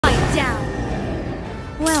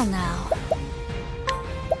Well now.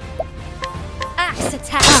 Axe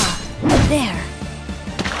attack! Ah, there.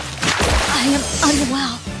 I am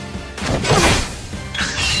unwell.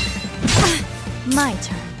 My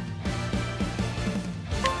turn.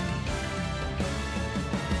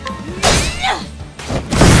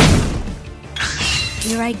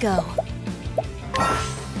 Here I go.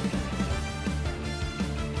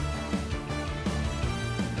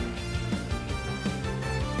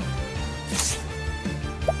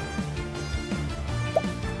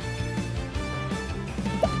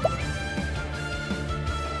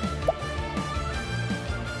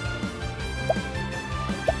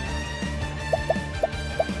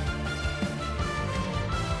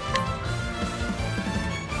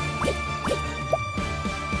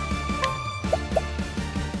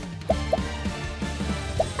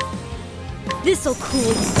 This'll cool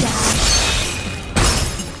you down.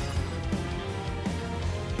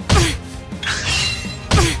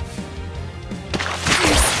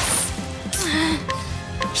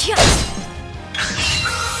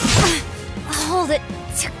 Hold it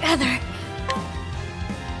together.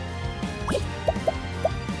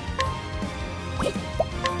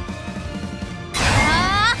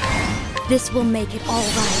 This will make it all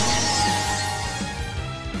right.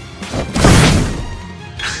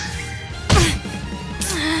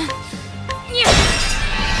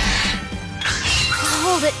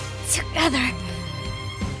 Together.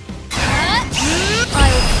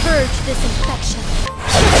 I'll purge this infection.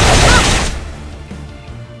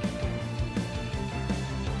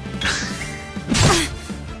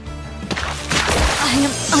 I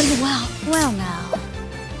am unwell. Well now.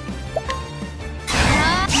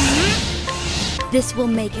 This will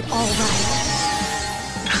make it all right.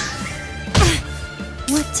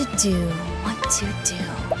 What to do, what to do.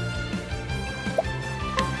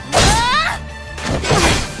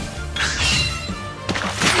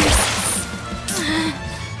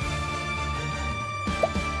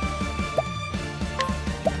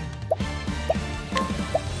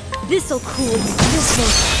 This'll cool you.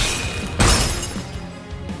 This'll...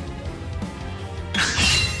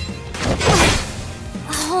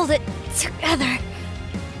 Hold it together.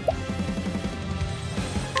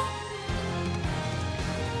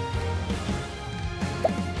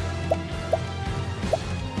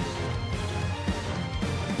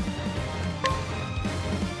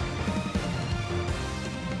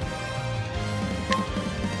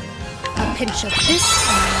 A pinch of this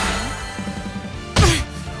oil.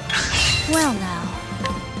 Well now.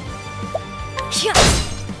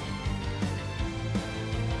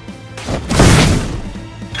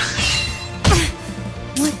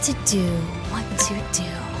 What to do, what to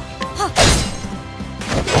do.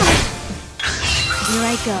 Here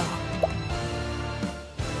I go.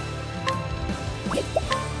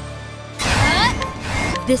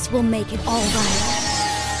 This will make it all right.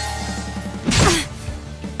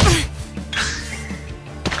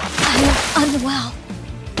 I am unwell.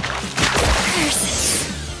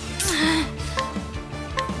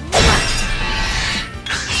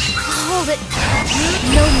 Hold it.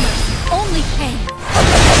 No mercy, only pain.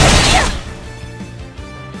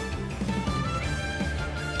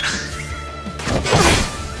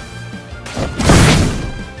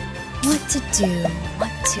 What to do,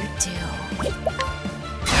 what to do.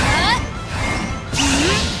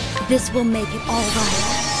 This will make it all right.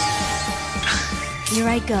 Here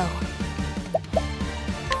I go.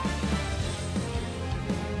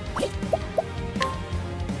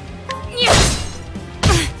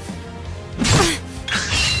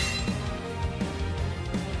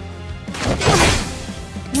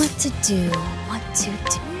 What to do, what to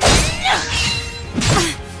do.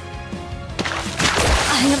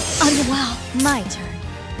 I am unwell. My turn.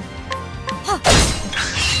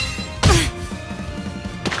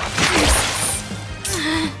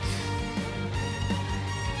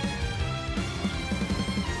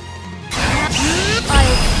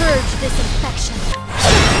 I'll purge this infection.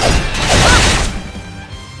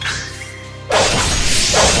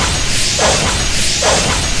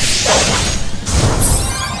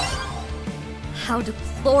 How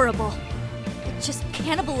deplorable. It just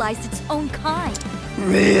cannibalized its own kind.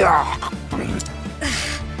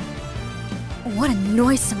 What a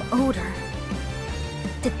noisome odor.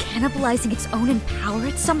 Did cannibalizing its own empower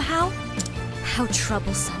it somehow? How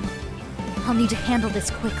troublesome. I'll need to handle this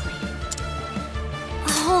quickly.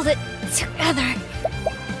 Hold it together.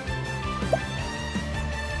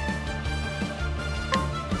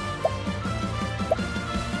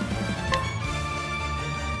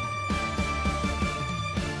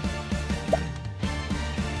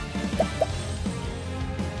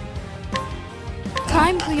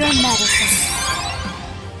 Time for your medicine.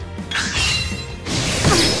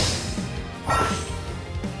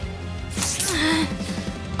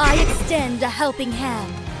 I extend a helping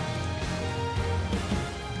hand.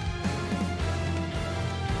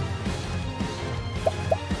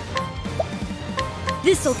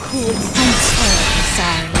 This'll cool you. I'm terribly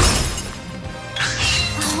sorry.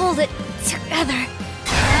 Hold it together.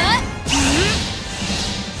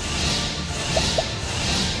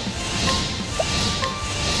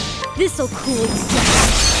 This'll cool you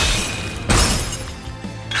down.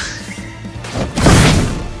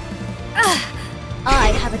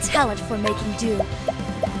 I have a talent for making do.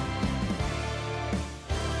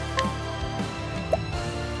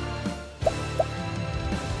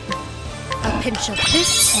 A pinch of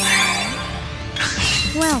this here.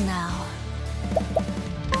 Well now.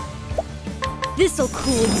 This'll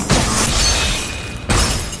cool you down.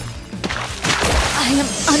 I am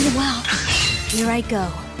unwell. Here I go.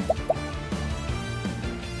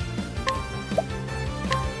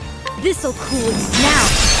 This'll cool you now.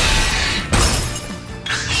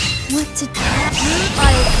 What to do?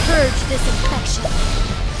 I'll purge this infection.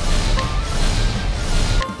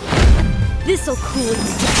 This'll cool you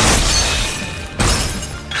down.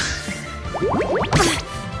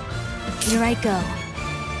 Here I go.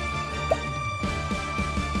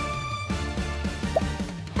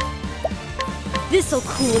 This'll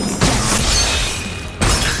cool you down.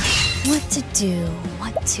 What to do?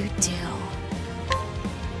 What to do?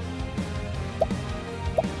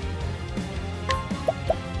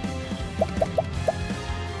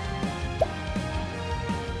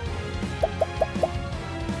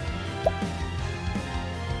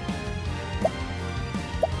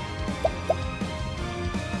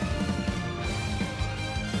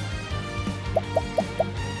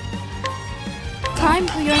 Time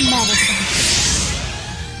for your medicine.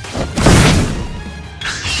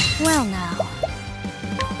 Well now.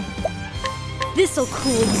 This'll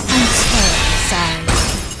cool you. I'm terribly sorry.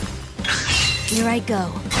 Here I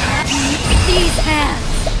go. These hands!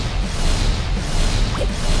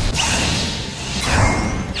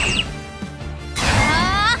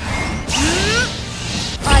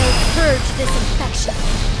 I'll purge this infection.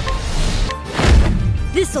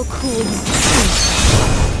 This'll cool you.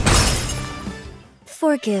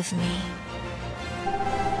 Forgive me.